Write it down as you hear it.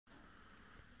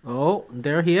Oh,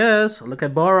 there he is. Look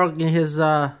at Balrog in his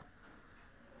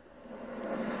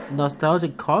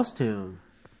nostalgic costume.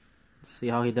 Let's see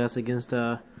how he does against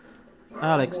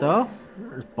Alex though.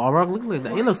 Balrog looks like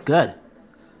that. He looks good.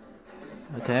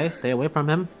 Okay, stay away from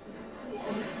him.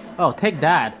 Oh, take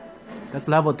that. That's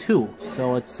level 2,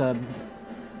 so it's -1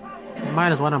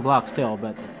 on block still,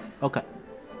 but okay.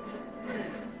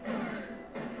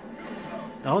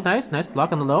 Oh, nice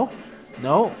block on the low.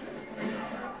 No.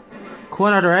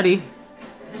 Cornered already.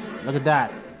 Look at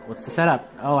that. What's the setup?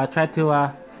 Oh, I tried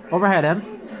to overhead him.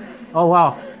 Oh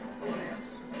wow.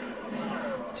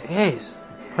 Jeez.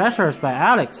 Pressures by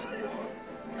Alex.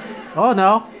 Oh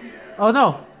no. Oh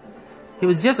no. He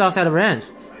was just outside of range.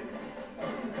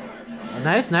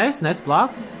 Nice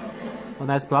block. Oh,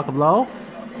 nice block of low.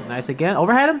 Nice again.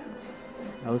 Overhead him?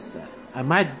 I was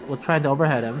trying to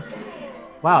overhead him.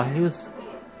 Wow, he was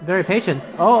very patient.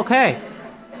 Oh, okay.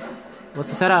 What's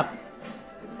the setup?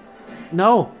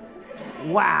 No.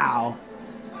 Wow.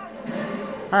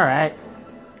 Alright.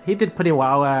 He did pretty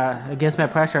well against my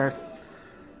pressure.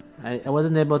 I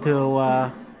wasn't able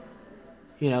to,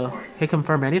 hit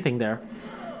confirm anything there.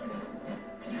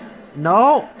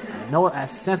 No! No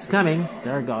sense coming.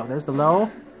 There we go. There's the low.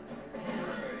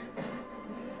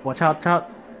 Watch out,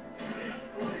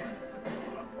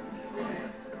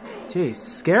 Jeez,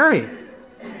 scary.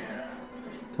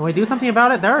 Can we do something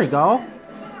about it? There we go.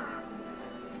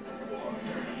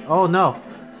 Oh no.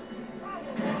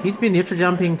 He's been neutral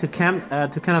jumping to kind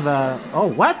of oh,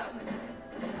 what?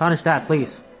 Punish that,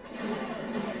 please.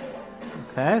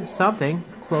 Okay, something.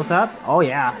 Close up. Oh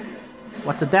yeah.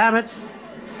 What's the damage?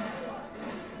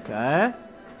 Okay.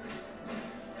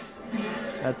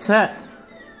 That's it.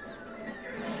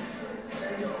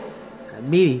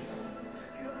 Meaty.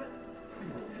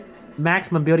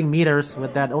 Maximum building meters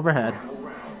with that overhead.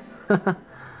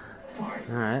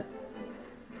 Alright.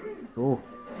 Ooh.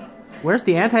 Where's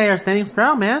the anti-air standing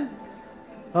strong, man?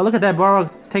 Oh, look at that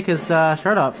Balrog take his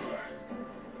shirt off.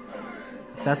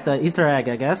 That's the Easter egg,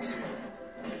 I guess.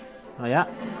 Oh yeah.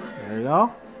 There you go.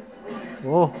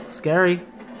 Whoa, scary.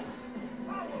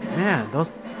 Man, those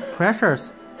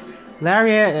pressures.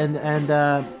 Lariat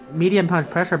and medium punch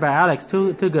pressure by Alex,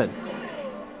 too good.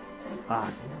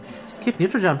 Just keep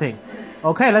neutral jumping.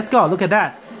 Okay, let's go. Look at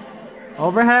that.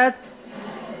 Overhead.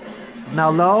 Now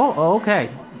low. Okay.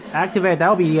 Activate. That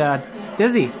will be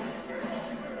dizzy.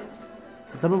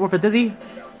 A little bit more for dizzy.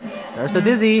 There's the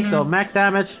dizzy. So max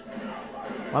damage.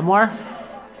 One more.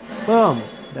 Boom.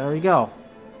 There we go.